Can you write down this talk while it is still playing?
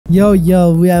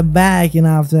Yo, we are back in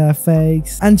After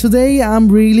Effects, and today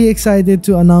I'm really excited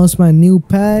to announce my new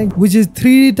pack, which is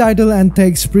 3D title and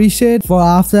text preset for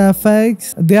After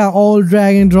Effects. They are all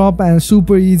drag and drop and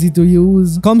super easy to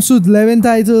use. Comes with 11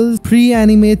 titles,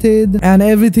 pre-animated, and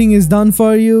everything is done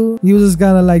for you. You just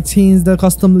gotta like change the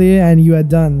custom layer and you are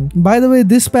done. By the way,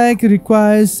 this pack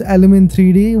requires Element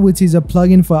 3D, which is a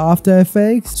plugin for After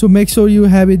Effects, so make sure you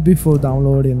have it before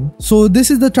downloading. So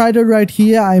this is the title right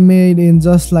here. I made in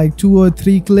just like 2 or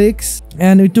 3 clicks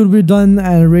and it will be done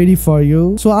and ready for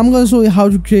you. So I'm gonna show you how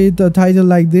to create a title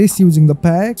like this using the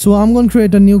pack. So I'm gonna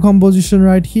create a new composition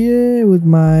right here with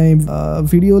my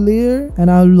video layer, and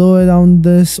I'll lower down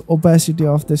this opacity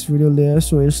of this video layer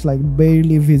so it's like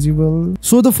barely visible.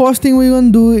 So the first thing we're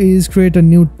gonna do is create a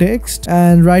new text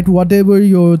and write whatever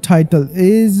your title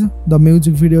is, the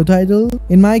music video title.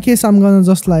 In my case, I'm gonna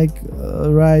just like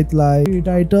write like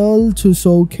title to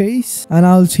showcase, and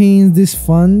I'll change this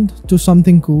font to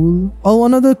something cool. Oh,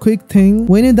 another quick thing,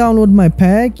 when you download my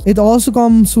pack, it also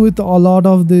comes with a lot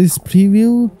of this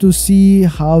preview to see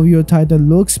how your title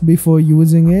looks before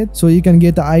using it, so you can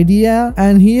get the idea.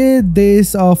 And here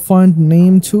there's a font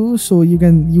name too, so you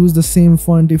can use the same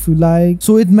font if you like,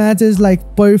 so it matches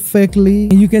like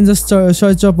perfectly. You can just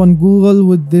search up on Google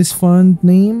with this font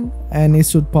name and it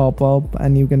should pop up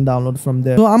and you can download from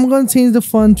there. So I'm gonna change the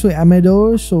font to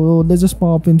Amador, so let's just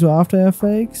pop into After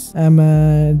Effects,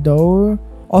 Amador.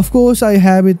 Of course, I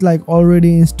have it like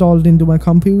already installed into my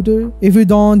computer. If you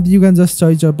don't, you can just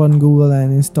search up on Google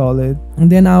and install it.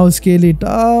 And then I'll scale it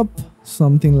up,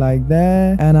 something like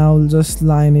that, and I'll just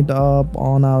line it up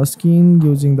on our screen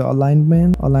using the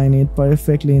alignment, align it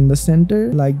perfectly in the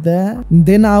center like that. And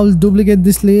then I'll duplicate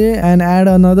this layer and add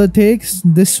another text.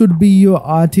 This should be your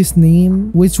artist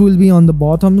name, which will be on the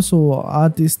bottom, so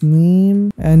artist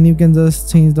name, and you can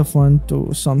just change the font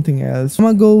to something else. I'm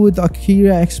gonna go with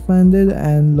Akira expanded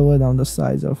and lower down the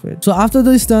size of it. So after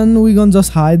this done, we're gonna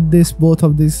just hide this, both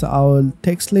of this, our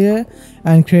text layer,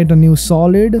 and create a new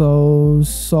solid. So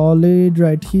solid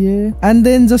right here, and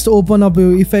then just open up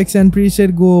your effects and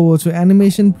preset, go over to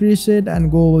animation preset and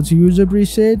go over to user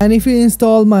preset. And if you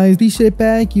install my preset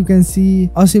pack, you can see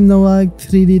Asim Nawak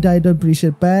 3D title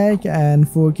preset pack and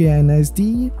 4K and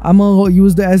SD. I'm gonna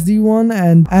use the SD one,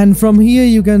 and from here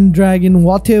you can drag in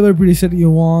whatever preset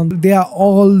you want. They are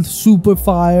all super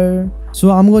fire.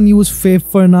 So I'm gonna use Fav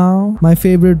for now, my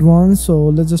favorite one. So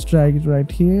let's just drag it right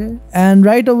here, and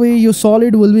right away your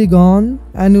solid will be gone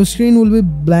and your screen will be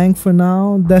blank for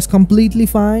now. That's completely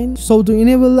fine. So to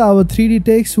enable our 3D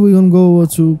text, we're gonna go over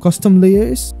to custom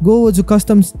layers, go over to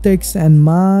custom text and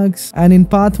marks, and in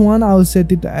path 1 I'll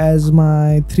set it as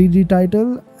my 3D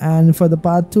title, and for the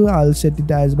path 2 I'll set it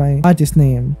as my artist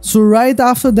name. So right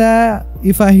after that,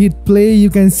 if I hit play, you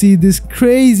can see this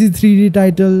crazy 3D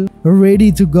title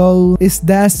ready to go. It's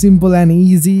that simple and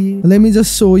easy. Let me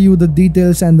just show you the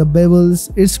details and the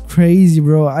bevels. It's crazy,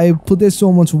 bro. I put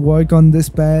so much work on this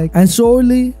pack, and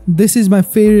surely this is my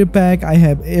favorite pack I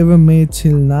have ever made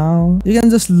till now. You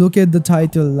can just look at the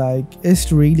title, like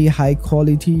it's really high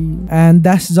quality, and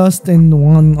that's just in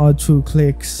 1 or 2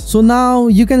 clicks. So now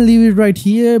you can leave it right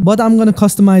here, but I'm gonna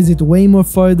customize it way more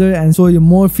further and show you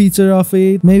more feature of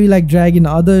it, maybe like drag in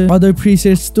other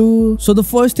presets too. So the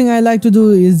first thing I like to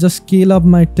do is just scale up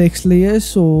my text layers,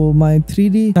 so my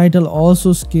 3D title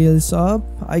also scales up.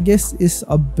 I guess it's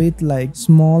a bit like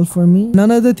small for me.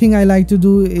 Another thing I like to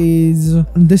do is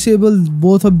disable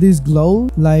both of these glow,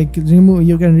 like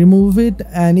you can remove it,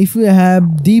 and if you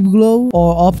have deep glow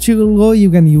or optical glow, you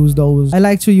can use those. I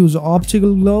like to use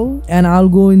optical glow, and I'll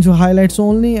go into highlights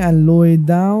only and lower it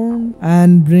down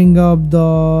and bring up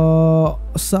the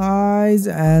size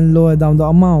and lower down the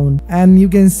amount, and you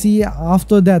can see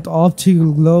after that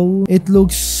optical glow, it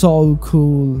looks so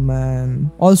cool,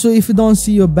 man. Also, if you don't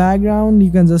see your background,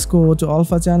 you can just go to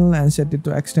alpha channel and set it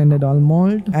to extended all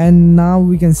mode, and now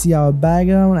we can see our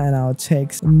background and our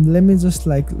text. Let me just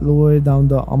like lower down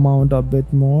the amount a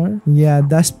bit more. Yeah,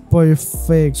 that's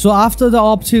perfect. So after the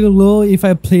optical glow, if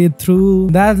I play it through,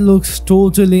 that looks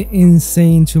totally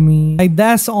insane to me. Like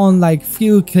that's on like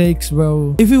few clicks,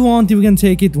 bro. If you want, you can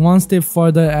take it one step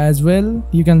further as well.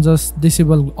 You can just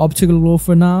disable optical glow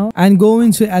for now and go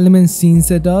into element scene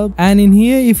setup, and in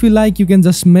here, if you like, you can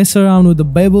just mess around with the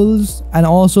bevels and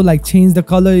also like change the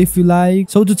color if you like.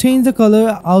 So to change the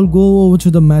color, I'll go over to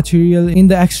the material in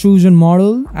the extrusion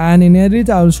model, and in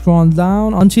edit I'll scroll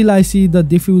down until I see the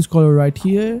diffuse color right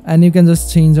here, and you can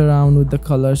just change around with the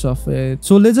colors of it.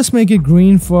 So let's just make it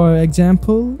green for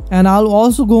example, and I'll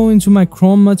also go into my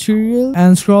chrome material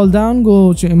and scroll down,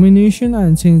 go to illumination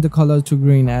and change the color to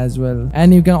green as well.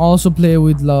 And you can also play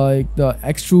with like the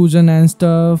extrusion and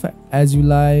stuff as you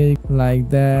like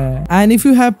that. And if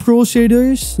you have pro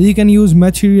shaders, you can use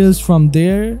materials from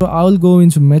there. So I'll go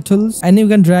into metals, and you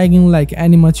can drag in like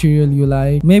any material you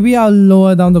like. Maybe I'll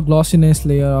lower down the glossiness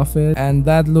layer of it, and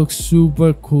that looks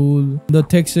super cool. The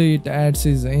texture it adds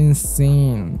is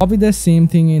insane. Copy the same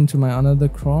thing into my another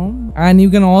chrome, and you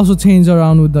can also change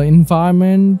around with the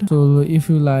environment. So if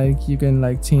you like, you can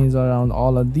like change around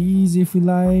all of these if you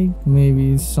like,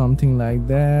 maybe something like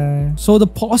that. So the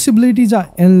possibilities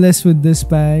are endless with this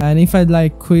pack. And if I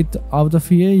like quit out of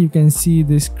here, you can see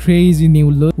this crazy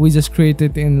new look we just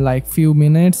created in like few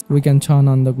minutes. We can turn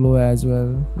on the glow as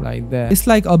well like that. It's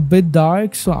like a bit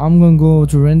dark, so I'm gonna go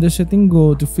to render setting,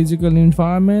 go to physical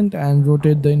environment, and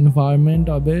rotate the environment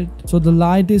a bit so the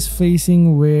light is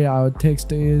facing where our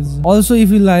text is. Also, if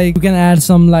you like, you can add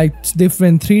some like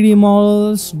different 3D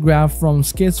models, grab from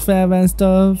Sketchfab and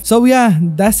stuff. So yeah,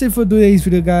 that's it for today's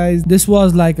video, guys. This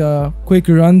was like a quick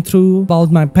run through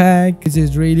about my pack, which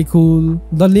is really cool.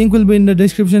 The link will be in the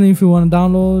description if you want to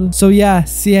download. So yeah,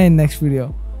 see you in next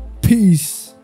video. Peace.